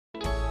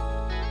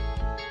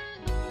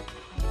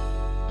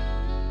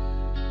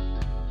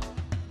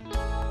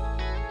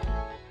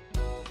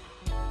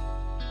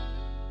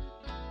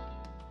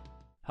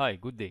Hi,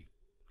 good day.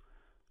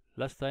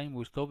 Last time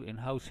we stopped in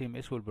how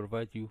CMS will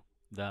provide you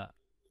the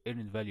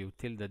earned value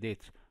till the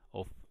date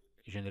of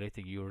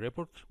generating your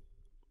report,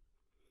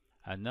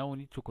 and now we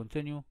need to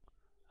continue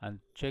and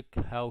check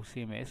how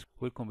CMS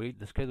will complete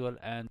the schedule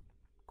and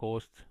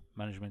cost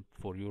management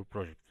for your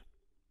project.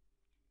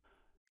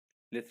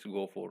 Let's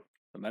go for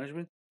the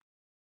management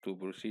to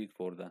proceed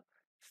for the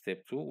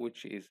step 2,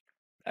 which is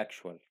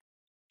actual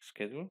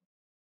schedule.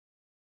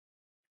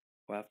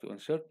 We have to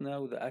insert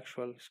now the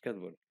actual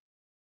schedule.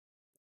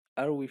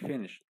 Are we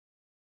finished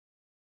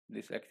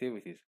these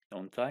activities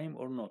on time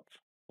or not?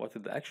 What are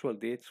the actual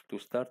dates to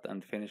start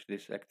and finish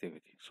this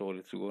activity? So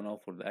let's go now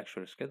for the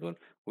actual schedule,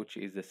 which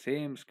is the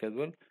same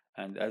schedule.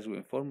 And as we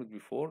informed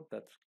before,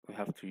 that we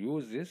have to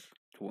use this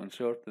to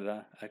insert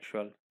the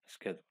actual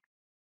schedule.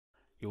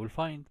 You will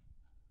find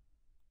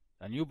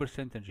a new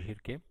percentage here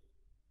came,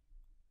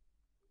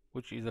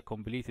 which is a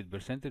completed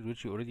percentage,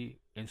 which you already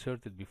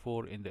inserted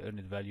before in the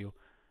earned value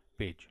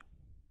page.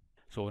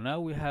 So now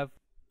we have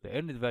the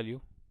earned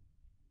value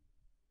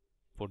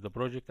for the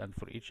project and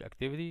for each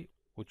activity,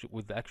 which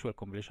with the actual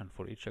completion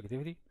for each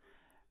activity.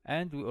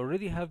 And we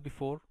already have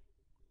before,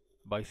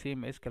 by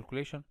CMS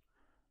calculation,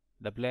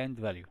 the planned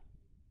value.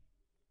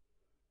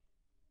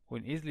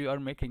 When easily you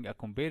are making a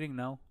comparing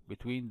now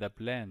between the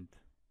planned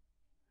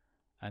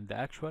and the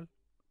actual,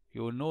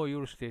 you will know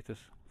your status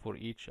for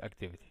each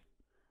activity.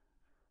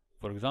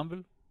 For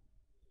example,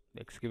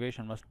 the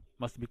excavation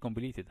must be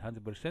completed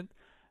 100%,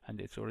 and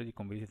it's already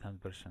completed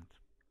 100%.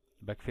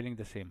 Backfilling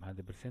the same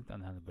 100%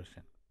 and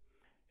 100%.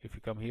 If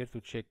you come here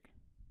to check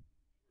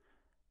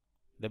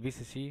the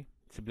BCC,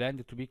 it's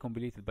planned to be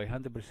completed by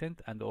 100%,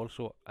 and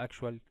also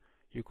actual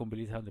you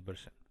complete 100%.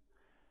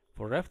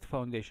 For raft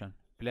foundation,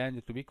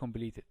 planned to be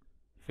completed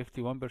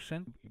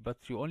 51%, but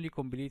you only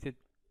completed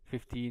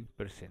 15%.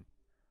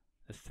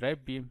 The strap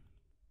beam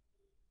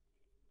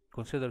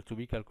considered to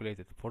be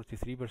calculated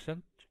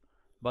 43%,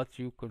 but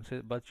you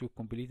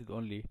completed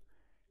only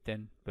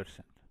 10%.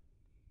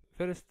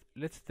 First,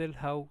 let's tell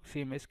how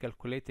CMS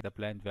calculated the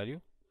planned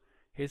value.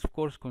 He is of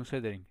course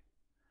considering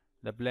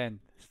the planned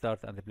start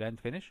and the planned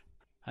finish,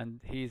 and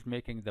he is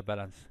making the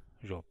balance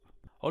job.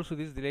 Also,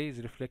 this delay is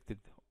reflected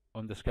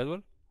on the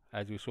schedule,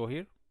 as we saw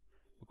here,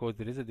 because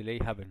there is a delay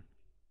happen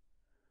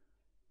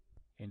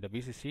in the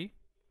BCC,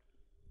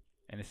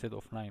 and instead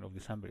of 9th of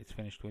December it's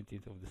finished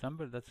 20th of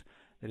December.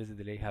 There is a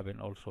delay happen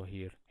also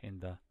here in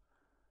the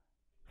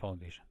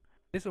foundation.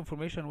 This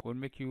information will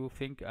make you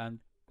think and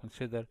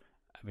consider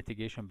a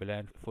mitigation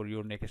plan for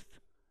your next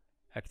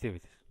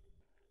activities,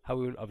 how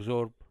we will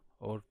absorb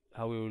or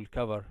how we will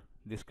cover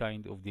this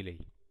kind of delay.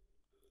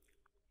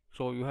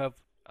 So you have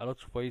a lot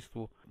of ways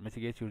to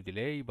mitigate your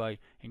delay by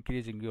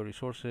increasing your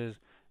resources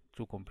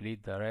to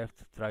complete the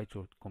raft. Try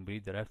to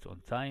complete the raft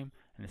on time,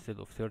 and instead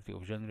of 30th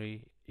of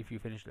January, if you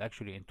finish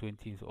actually in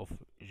 20th of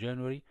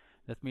January,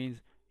 that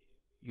means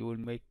you will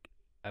make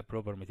a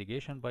proper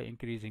mitigation by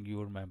increasing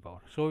your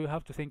manpower. So you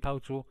have to think how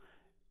to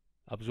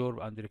absorb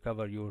and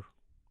recover your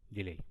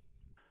delay.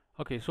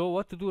 Okay, so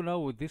what to do now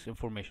with this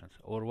information,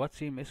 or what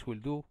CMS will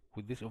do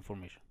with this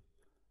information?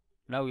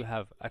 Now you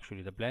have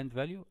actually the planned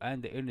value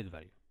and the earned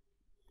value.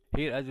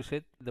 Here, as you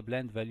said, the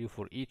planned value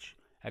for each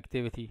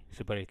activity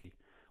separately.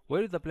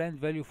 Where is the planned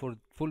value for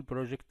full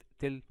project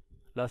till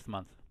last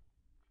month?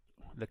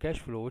 The cash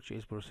flow which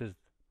is processed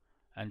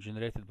and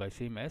generated by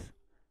CMS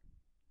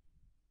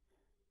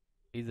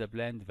is the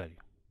planned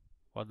value.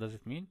 What does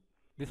it mean?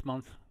 This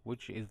month,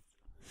 which is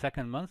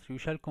second month, you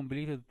shall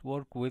complete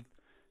work with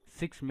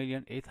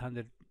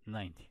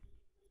 6,890,000.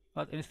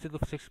 But instead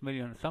of 6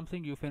 million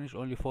something, you finish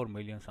only 4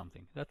 million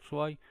something. That's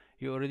why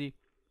your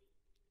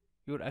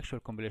actual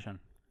completion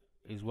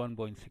is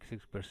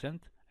 1.66%,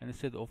 and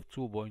instead of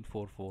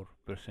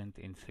 2.44%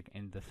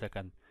 in the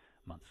second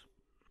month.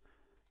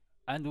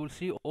 And we'll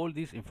see all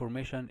this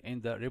information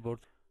in the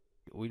report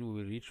when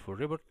we reach for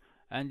report,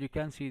 and you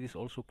can see this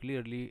also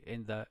clearly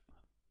in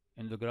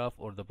the graph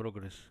or the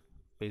progress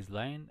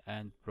baseline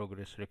and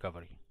progress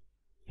recovery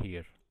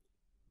here.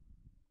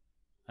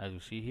 As you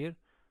see here,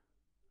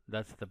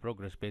 that's the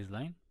progress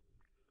baseline.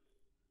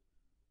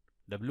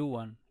 The blue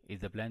one is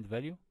the planned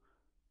value.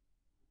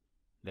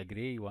 The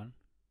gray one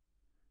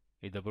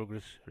is the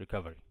progress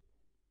recovery.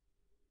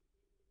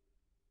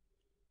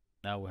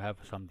 Now we have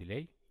some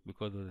delay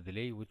because of the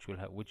delay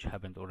which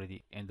happened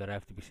already in the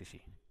raft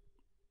BCC.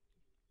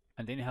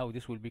 And anyhow,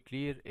 this will be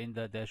clear in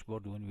the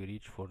dashboard when we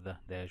reach for the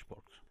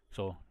dashboard.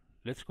 So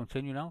let's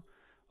continue now.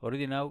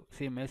 Already now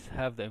CMS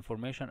have the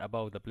information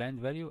about the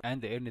planned value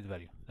and the earned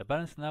value. The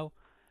balance now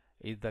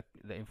is the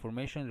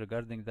information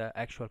regarding the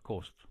actual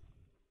cost.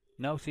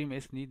 Now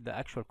CMS need the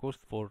actual cost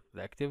for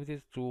the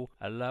activities to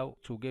allow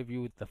to give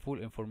you the full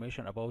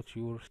information about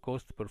your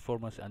cost,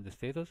 performance, and the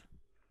status,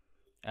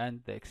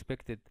 and the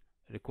expected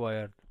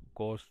required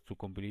cost to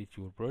complete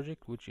your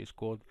project, which is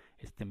called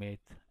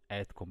estimate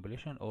at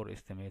completion or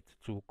estimate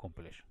to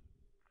completion.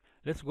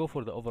 Let's go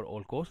for the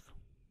overall cost.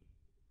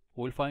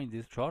 We'll find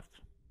this chart.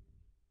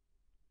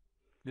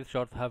 This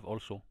chart have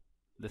also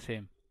the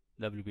same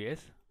WBS,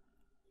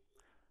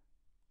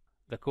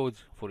 the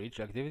codes for each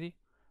activity,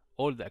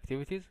 all the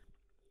activities,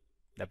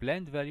 the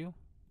planned value,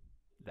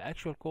 the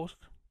actual cost,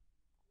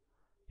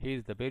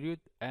 here's the period,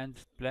 and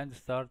planned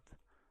start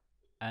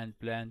and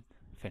planned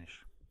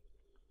finish.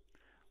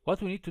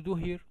 What we need to do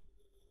here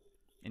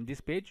in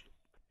this page,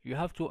 you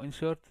have to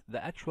insert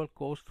the actual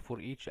cost for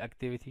each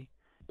activity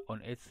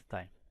on its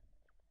time.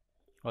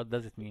 What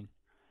does it mean?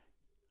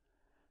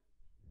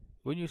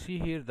 When you see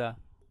here the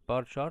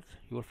bar chart,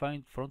 you will find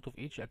in front of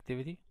each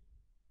activity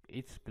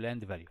its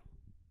planned value.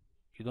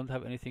 You don't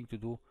have anything to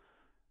do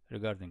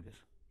regarding this.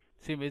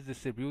 CMS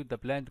distribute the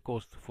planned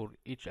cost for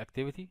each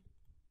activity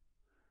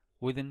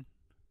within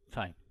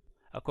time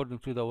according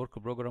to the work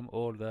program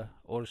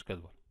or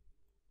schedule.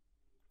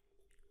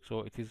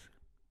 So it is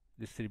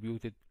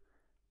distributed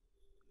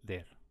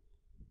there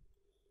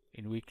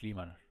in weekly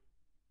manner.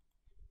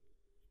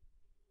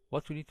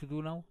 What we need to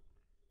do now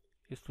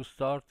is to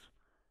start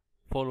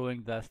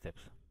following the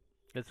steps.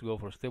 Let's go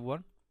for step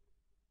 1.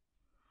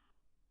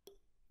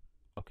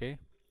 Okay,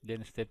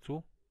 then step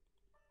 2.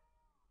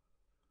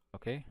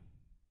 Okay,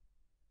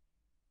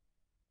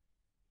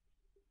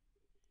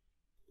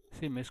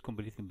 CMS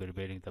completing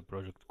preparing the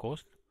project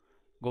cost.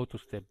 Go to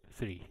step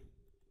 3.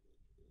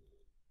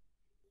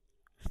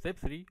 Step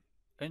 3,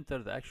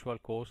 enter the actual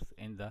cost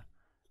in the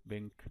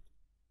bank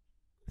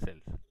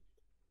cells.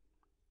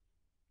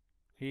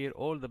 Here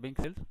all the bank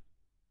cells.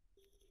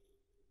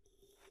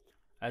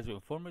 As we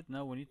informed,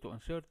 now we need to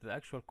insert the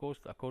actual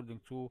cost according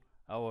to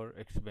our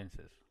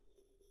expenses.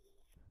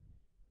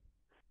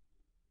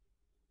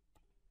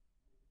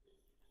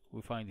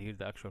 We find here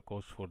the actual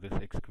cost for this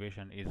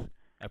excavation is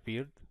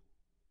appeared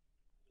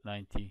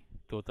 90,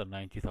 total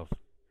 90,000.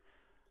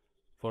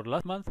 For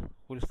last month,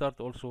 we'll start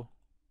also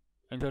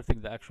inserting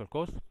the actual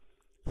cost.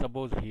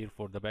 Suppose here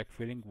for the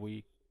backfilling,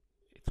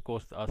 it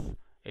cost us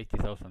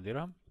 80,000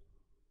 dirham.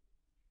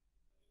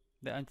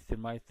 The entity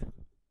might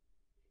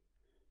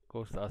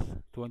cost us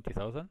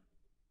 20,000.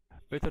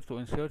 Better to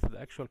insert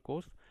the actual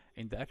cost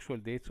in the actual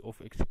dates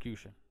of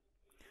execution.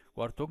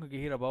 We are talking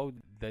here about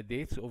the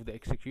dates of the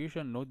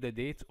execution, not the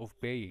dates of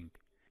paying.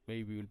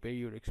 Maybe you'll pay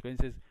your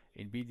expenses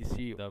in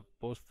BDC, the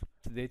post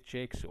date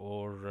checks,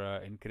 or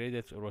in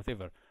credits or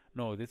whatever.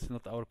 No, that's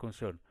not our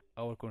concern.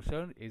 Our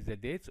concern is the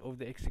dates of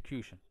the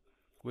execution.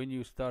 When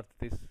you start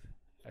this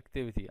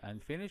activity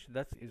and finish,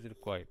 that is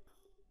required.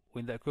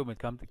 When the equipment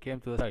came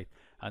to the site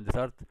and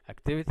start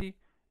activity,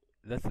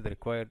 that's the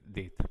required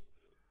date,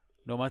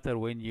 no matter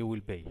when you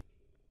will pay.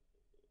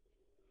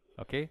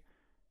 Okay,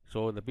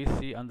 so the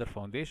BC under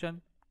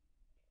foundation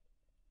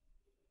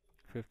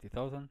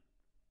 50,000,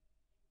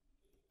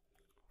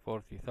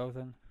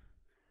 40,000,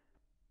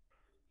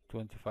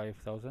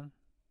 25,000.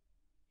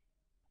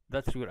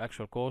 That's your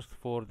actual cost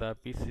for the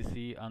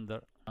PCC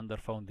under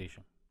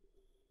foundation.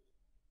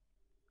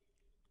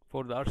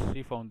 For the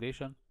RCC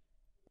foundation,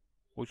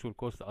 which will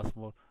cost us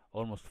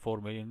almost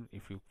 4 million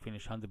if you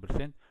finish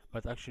 100%,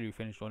 but actually you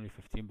finished only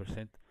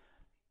 15%.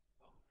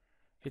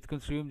 It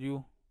consumed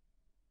you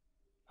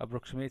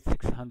approximately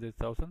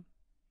 600,000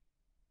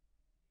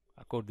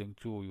 according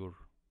to your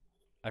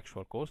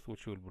actual cost,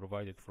 which you will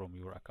provide it from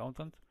your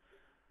accountant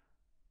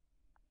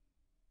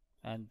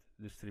and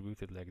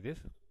distributed like this.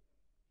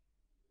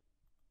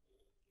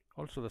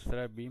 Also the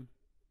strap beam,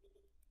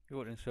 you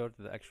will insert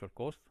the actual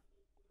cost.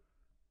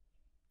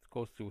 It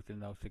costs you till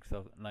now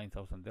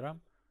 9,000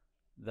 dirham.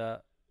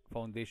 The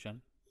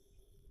foundation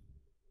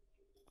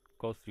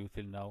costs you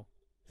till now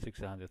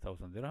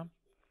 600,000 dirham,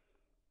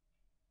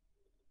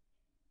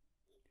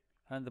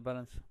 and the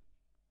balance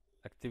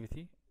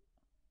activity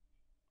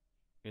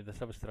is the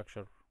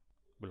substructure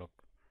block.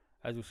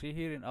 As you see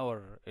here in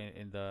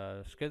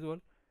the schedule,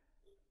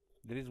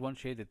 there is one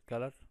shaded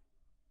color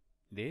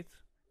dates,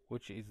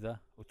 which is the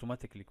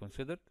automatically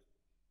considered.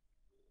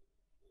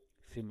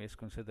 CMS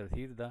considered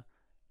here the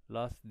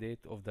last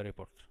date of the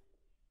report.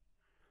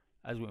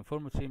 As we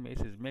informed,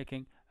 CMS is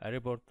making a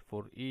report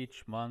for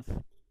each month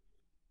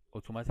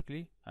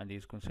automatically, and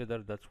is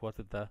considered that's what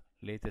the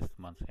latest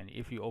month. And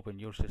if you open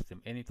your system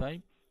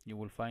anytime, you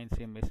will find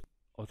CMS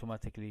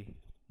automatically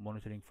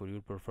monitoring for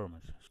your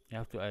performance. You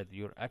have to add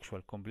your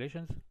actual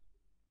completions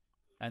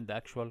and the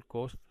actual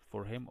cost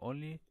for him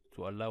only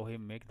to allow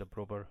him make the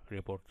proper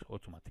reports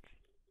automatically.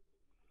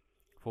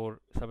 For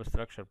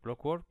substructure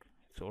block work,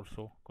 it's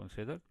also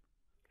considered.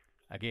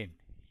 Again,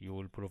 you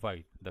will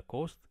provide the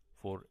cost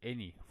for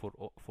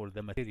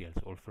the materials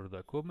or for the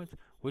equipment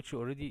which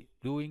you're already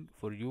doing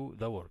for you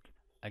the work.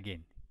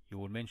 Again, you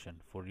will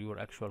mention for your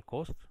actual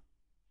cost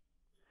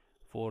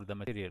for the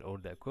material or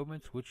the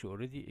equipment which you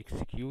already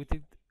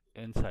executed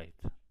inside.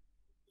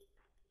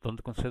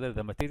 Don't consider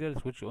the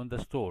materials which on the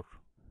store.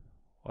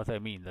 What I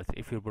mean that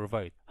if you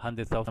provide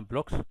 100,000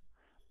 blocks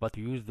but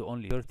you used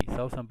only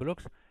 30,000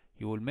 blocks,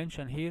 you will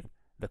mention here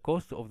the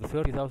cost of the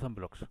 30,000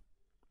 blocks.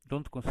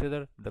 Don't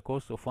consider the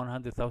cost of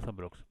 100,000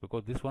 blocks,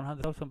 because this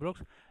 100,000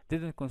 blocks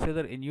didn't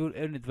consider in your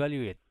earned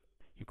value yet.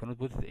 You cannot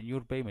put it in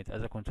your payment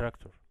as a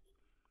contractor.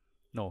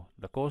 No,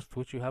 the cost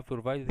which you have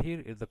provided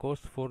here is the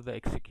cost for the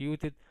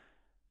executed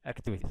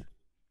activities.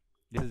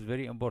 This is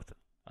very important.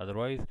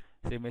 Otherwise,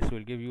 CMS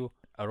will give you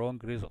a wrong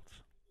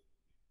results.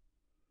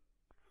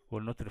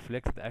 will not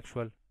reflect the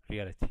actual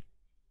reality.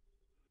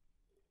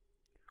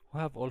 We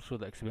have also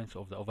the expense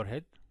of the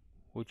overhead,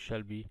 which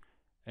shall be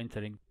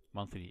entering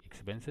monthly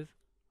expenses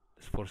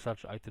for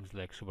such items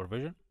like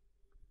supervision.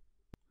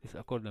 This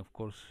according, of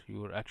course,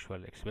 your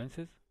actual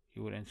expenses.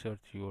 You will insert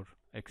your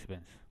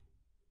expense.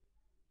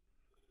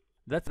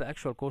 That's the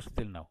actual cost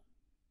till now,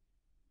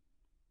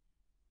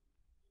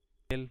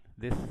 till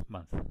this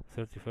month,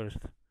 31st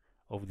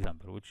of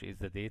December, which is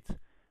the date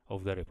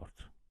of the report.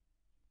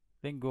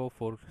 Then go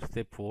for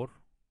step 4,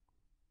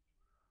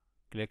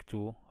 click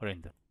to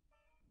render.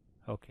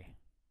 Okay.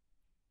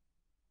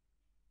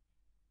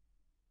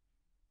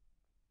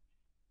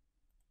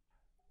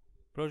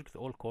 Project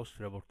all cost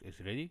report is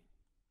ready.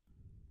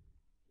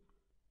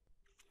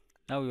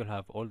 Now you'll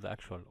have all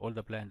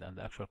the planned and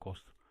the actual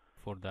cost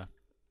for the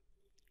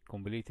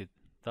completed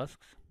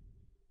tasks.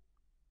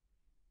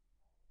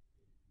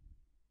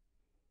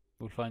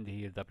 You'll find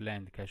here the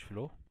planned cash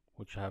flow,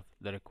 which have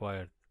the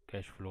required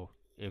cash flow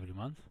every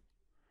month,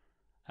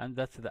 and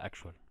that's the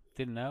actual.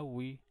 Till now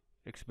we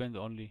expend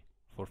only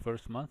for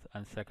first month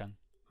and second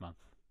month.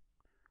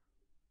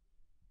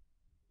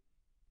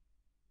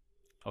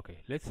 Okay,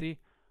 let's see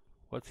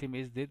what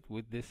CMS did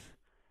with this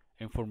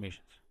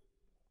information.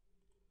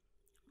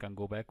 Can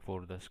go back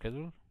for the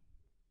schedule.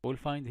 We'll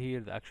find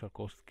here the actual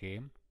cost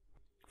came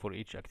for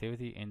each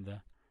activity in the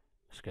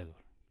schedule.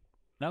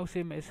 Now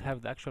CMS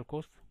have the actual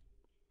cost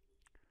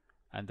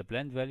and the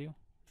planned value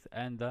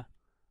and the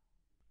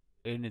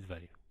earned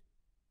value.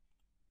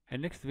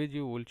 In next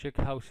video we'll check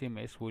how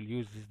CMS will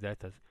use this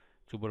data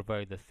to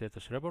provide the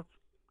status report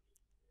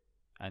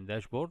and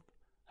dashboard,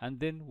 and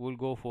then we'll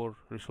go for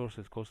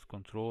resources cost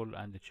control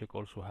and check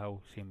also how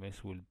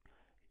CMS will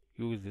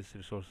use this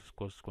resources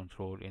cost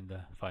control in the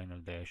final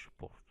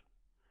dashboard.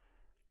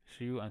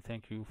 See you and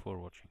thank you for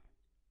watching.